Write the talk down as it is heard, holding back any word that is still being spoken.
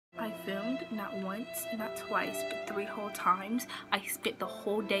filmed not once, not twice, but 3 whole times. I spent the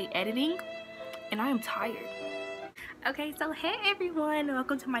whole day editing and I am tired. Okay, so hey everyone,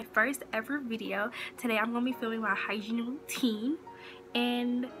 welcome to my first ever video. Today I'm going to be filming my hygiene routine.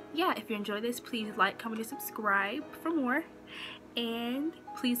 And yeah, if you enjoy this, please like, comment, and subscribe for more. And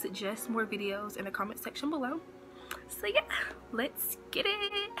please suggest more videos in the comment section below. So yeah, let's get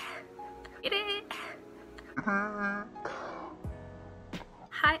it.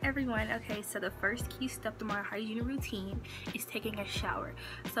 Hi everyone. Okay, so the first key step to my hygiene routine is taking a shower.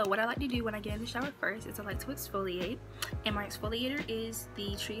 So what I like to do when I get in the shower first is I like to exfoliate, and my exfoliator is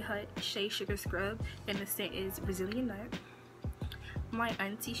the Tree Hut Shea Sugar Scrub, and the scent is Brazilian Nut. My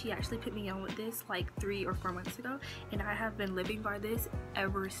auntie, she actually put me on with this like 3 or 4 months ago, and I have been living by this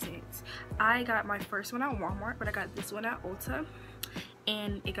ever since. I got my first one at Walmart, but I got this one at Ulta,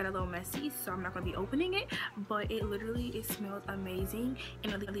 and it got a little messy, so I'm not going to be opening it, but it smells amazing,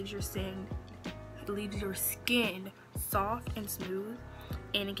 and it leaves your skin soft and smooth,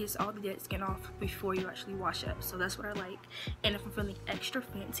 and it gets all the dead skin off before you actually wash up. So that's what I like. And if I'm feeling extra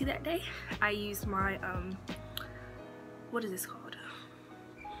fancy that day, I use my what is this called?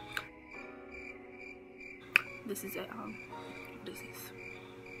 This is a what is this?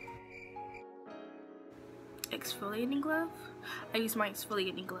 Exfoliating glove. I use my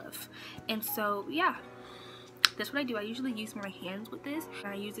exfoliating glove, and so yeah, that's what I do. I usually use my hands with this,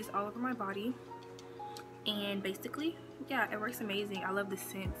 and I use this all over my body, and basically yeah, it works amazing. I love the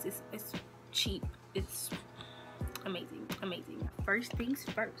scents. It's cheap, it's amazing. First things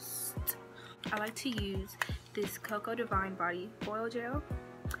first, I like to use this Cocoa Divine body oil gel.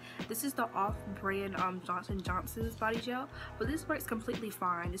 This is the off-brand Johnson & Johnson's body gel, but this works completely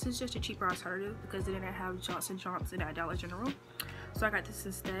fine. This is just a cheaper alternative because they didn't have Johnson & Johnson at Dollar General, so I got this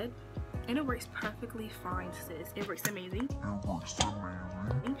instead, and it works perfectly fine, sis. It works amazing.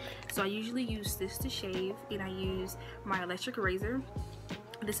 So I usually use this to shave, and I use my electric razor.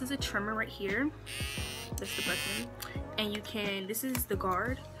 This is a trimmer right here. That's the button, and you can, this is the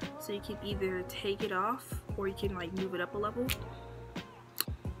guard, so you can either take it off or you can like move it up a level.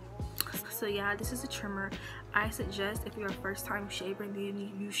 So yeah, this is a trimmer. I suggest if you're a first time shaver,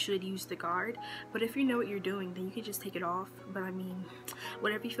 then you should use the guard, but if you know what you're doing, then you can just take it off. But I mean,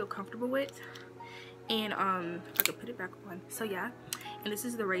 whatever you feel comfortable with. And if I could put it back on. So yeah, and this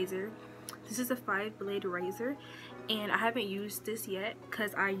is the razor. This is a 5-blade razor, and I haven't used this yet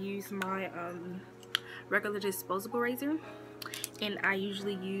because I use my regular disposable razor, and I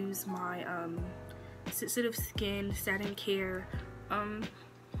usually use my sensitive skin satin care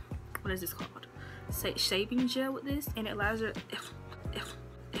what is this called, shaving gel with this, and it lathers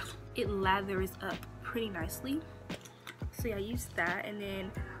up pretty nicely. So yeah, I use that, and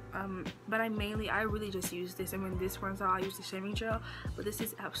then but I really just use this, and when this runs out I use the shaving gel. But this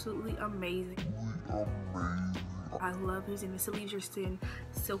is absolutely amazing. I love using this. It leaves your skin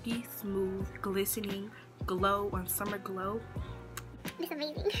silky smooth, glistening, glow on summer glow. It's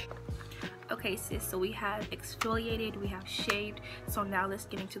amazing. Okay sis, so we have exfoliated, we have shaved, so now let's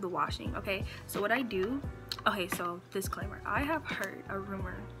get into the washing. Okay, so what I do, okay, so disclaimer, I have heard a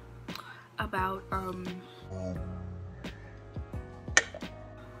rumor about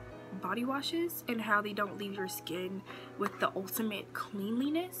body washes and how they don't leave your skin with the ultimate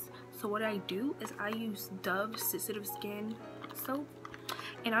cleanliness. So what I do is I use Dove sensitive skin soap,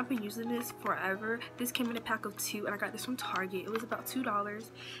 and I've been using this forever. This came in a pack of 2, and I got this from Target. It was about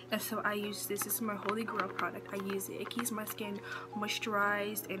 $2, and so I use this. This is my holy grail product. I use it. It keeps my skin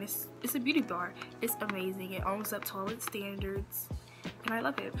moisturized, and it's a beauty bar. It's amazing. It owns up to all its standards, and I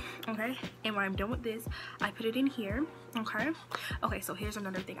love it. Okay, and when I'm done with this, I put it in here. Okay, so here's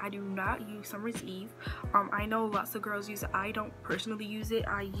another thing. I do not use Summer's Eve. I know lots of girls use it. I don't personally use it.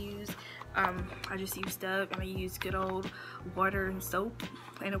 I just use Dove, and I use good old water and soap,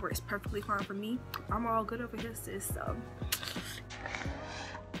 and it works perfectly fine for me. I'm all good over here, sis. So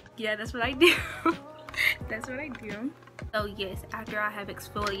yeah, that's what I do. That's what I do. So yes, after I have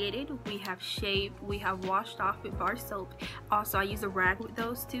exfoliated, we have shaved, we have washed off with bar soap. Also, I use a rag with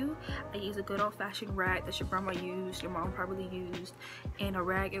those too. I use a good old-fashioned rag that your grandma used, your mom probably used, and a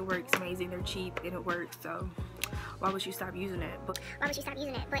rag. It works amazing. They're cheap and it works. So why would you stop using it? But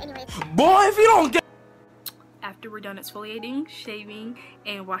anyway, boy, if you don't get, after we're done exfoliating, shaving,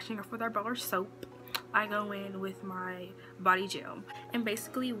 and washing off with our bar soap, I go in with my body gel, and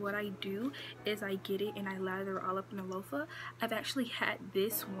basically what I do is I get it and I lather it all up in a loofah. I've actually had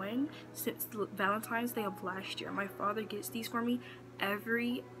this one since Valentine's Day of last year. My father gets these for me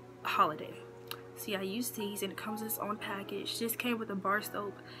every holiday. So yeah, I use these, and it comes in its own package. This came with a bar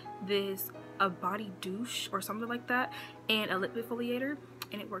soap, a body douche or something like that, and a lip exfoliator.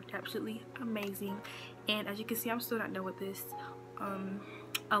 and it worked absolutely amazing. And as you can see, I'm still not done with this.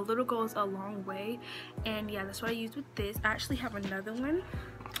 A little goes a long way, and yeah, that's what I used with this. I actually have another one.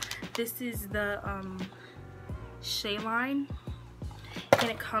 This is the Shea line, and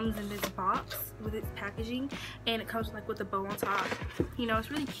it comes in this box with its packaging, and it comes like with a bow on top. You know,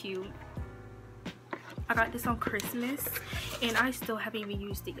 it's really cute. I got this on Christmas, and I still haven't even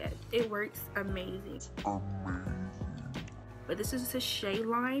used it yet. It works amazing. But this is a Shea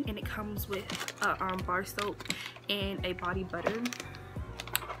line, and it comes with bar soap and a body butter.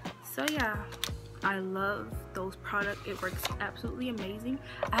 So yeah, I love those products. It works absolutely amazing.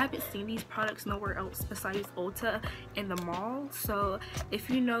 I haven't seen these products nowhere else besides Ulta in the mall. So if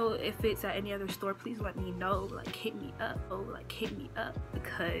you know if it's at any other store, please let me know. Like, hit me up. Oh, like, hit me up,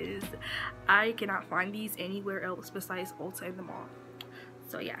 because I cannot find these anywhere else besides Ulta in the mall.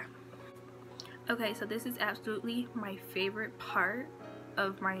 So yeah. Okay, so this is absolutely my favorite part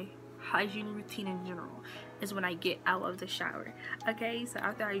of my hygiene routine in general, is when I get out of the shower. Okay, so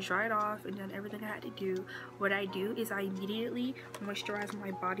after I dried off and done everything I had to do, what I do is I immediately moisturize my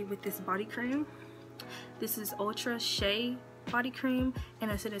body with this body cream. This is Ultra Shea body cream,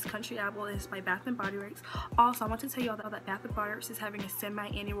 and it's in this Country Apple. It's by Bath and Body Works. Also, I want to tell y'all that Bath and Body Works is having a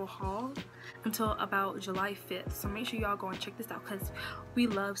semi-annual haul until about July 5th, so make sure y'all go and check this out, because we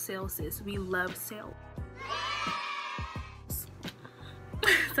love sales, sis. We love sales.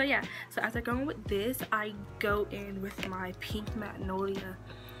 So yeah, so as I go in with this, I go in with my pink magnolia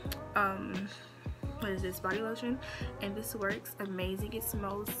what is this, body lotion, and this works amazing. It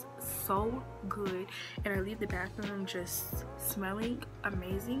smells so good, and I leave the bathroom just smelling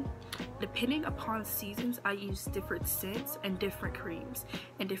amazing. Depending upon seasons, I use different scents and different creams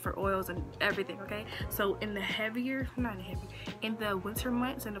and different oils and everything. Okay, so in the in the winter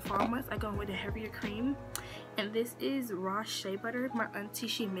months and the fall months, I go in with a heavier cream, and this is raw shea butter. My auntie,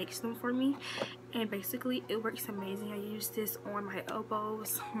 she makes them for me, and basically it works amazing. I use this on my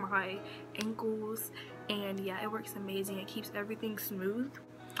elbows, my ankles, and yeah, it works amazing. It keeps everything smooth.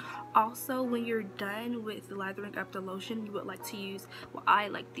 Also, when you're done with lathering up the lotion, you would like to use, well, I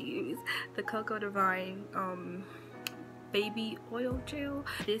like to use the Cocoa Divine baby oil gel.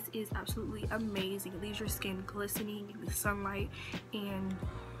 This is absolutely amazing. It leaves your skin glistening in the sunlight, and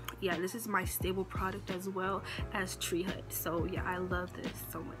yeah, this is my stable product as well as Tree Hut. So yeah, I love this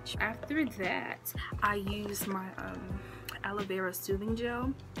so much. After that, I use my aloe vera soothing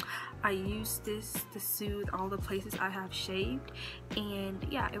gel. I use this to soothe all the places I have shaved, and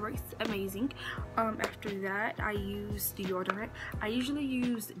yeah, it works amazing. After that, I use deodorant. I usually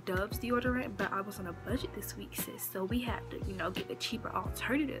use Dove's deodorant, but I was on a budget this week, sis, so we had to, you know, get the cheaper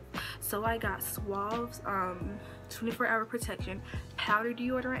alternative. So I got Suave's 24-hour protection powder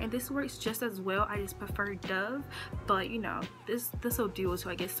deodorant, and this works just as well. I just prefer Dove, but you know, this will do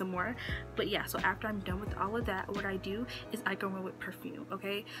until I get some more. But yeah, so after I'm done with all of that, what I do is I go in with perfume.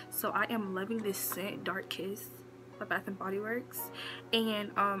 Okay, so I am loving this scent, Dark Kiss by Bath and Body Works,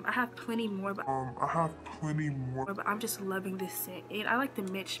 and I have plenty more, but I'm just loving this scent, and I like the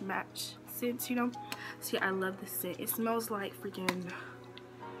match scents, you know. So yeah, I love this scent. It smells like freaking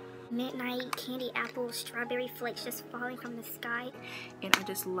midnight candy apple strawberry flakes just falling from the sky, and I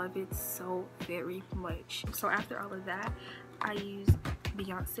just love it so very much. So after all of that, I use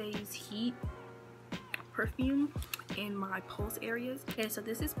Beyonce's Heat perfume in my pulse areas. And so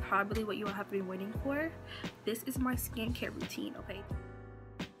this is probably what you all have been waiting for. This is my skincare routine, okay?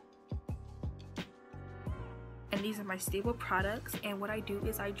 And these are my stable products, and what I do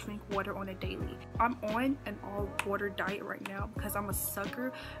is I drink water on a daily. I'm on an all water diet right now because I'm a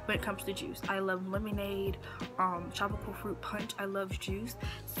sucker when it comes to juice. I love lemonade, tropical fruit punch. I love juice,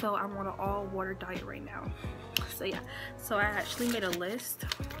 so I'm on an all water diet right now. So yeah, so I actually made a list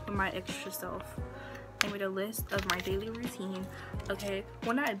for my extra self. I made a list of my daily routine. Okay,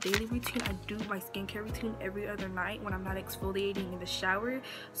 well, not a daily routine, I do my skincare routine every other night when I'm not exfoliating in the shower.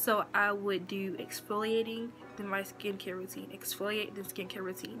 So I would do exfoliating, then my skincare routine, exfoliate, then skincare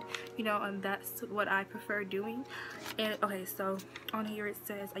routine, you know, and that's what I prefer doing. And okay, so on here it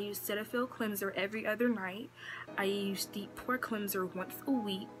says I use Cetaphil cleanser every other night. I use deep pore cleanser once a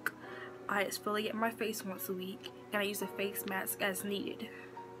week. I exfoliate my face once a week, and I use a face mask as needed.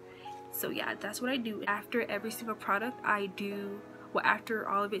 So yeah, that's what I do. After every single product I do, well, after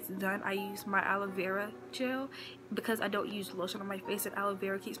all of it's done, I use my aloe vera gel because I don't use lotion on my face, and aloe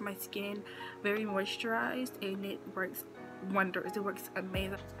vera keeps my skin very moisturized, and it works wonders. It works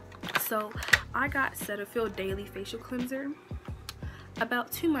amazing. So I got Cetaphil Daily Facial Cleanser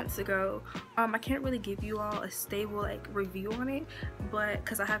about 2 months ago. I can't really give you all a stable like review on it, but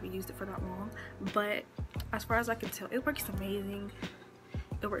because I haven't used it for that long, but as far as I can tell, it works amazing.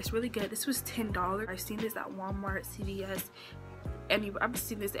 It works really good. This was $10. I've seen this at Walmart, CVS, anywhere. I've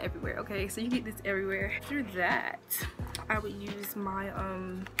seen this everywhere. Okay, so you get this everywhere. After that, I would use my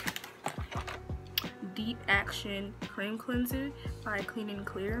Deep Action Cream Cleanser by Clean and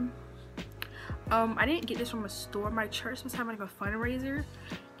Clear. I didn't get this from a store. My church was having like a fundraiser,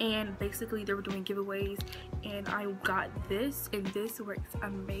 and basically they were doing giveaways, and I got this, and this works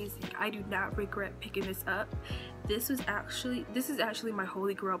amazing. I do not regret picking this up. This is actually my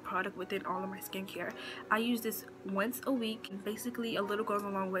holy grail product within all of my skincare. I use this once a week, and basically a little goes a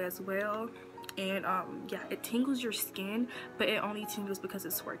long way as well. And yeah, it tingles your skin, but it only tingles because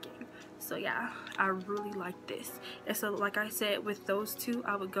it's working. So yeah, I really like this. And so like I said, with those two,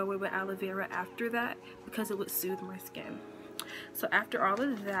 I would go in with aloe vera after that because it would soothe my skin. So after all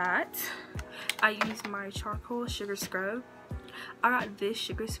of that, I use my charcoal sugar scrub. I got this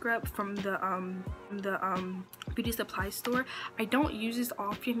sugar scrub from the beauty supply store. I don't use this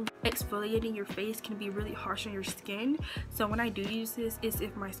often. Exfoliating your face can be really harsh on your skin, so when I do use this, it's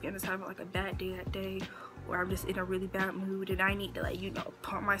if my skin is having like a bad day that day, or I'm just in a really bad mood and I need to, like, you know,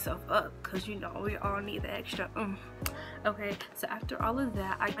 pump myself up, because you know we all need the extra Okay, so after all of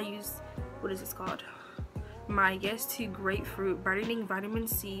that, I use, what is this called, my Yes to Grapefruit Brightening Vitamin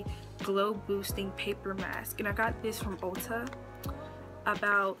C Glow Boosting Paper Mask, and I got this from Ulta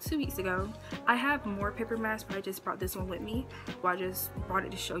about 2 weeks ago. I have more paper masks, but I just brought this one with me. Well, I just brought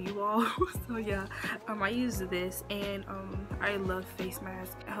it to show you all. So yeah, I use this, and I love face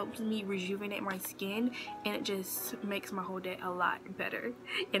masks. It helps me rejuvenate my skin, and it just makes my whole day a lot better,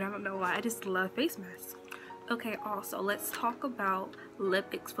 and I don't know why, I just love face masks. Okay, also let's talk about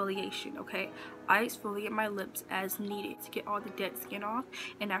lip exfoliation. Okay, I exfoliate my lips as needed to get all the dead skin off,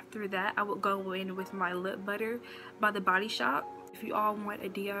 and after that I will go in with my lip butter by The Body Shop. If you all want a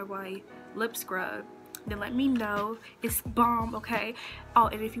DIY lip scrub, then let me know. It's bomb, okay? Oh,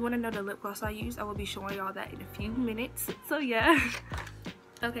 and if you want to know the lip gloss I use, I will be showing y'all that in a few minutes. So yeah.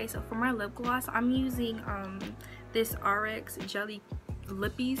 Okay, so for my lip gloss, I'm using this RX Jelly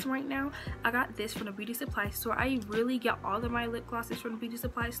Lippies right now. I got this from the beauty supply store. I really get all of my lip glosses from the beauty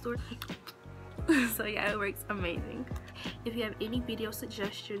supply store. So yeah, it works amazing. If you have any video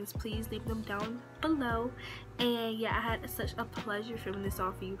suggestions, please leave them down below. And yeah, I had such a pleasure filming this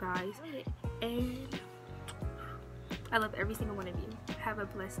all for you guys, and I love every single one of you. Have a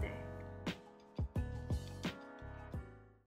blessed day.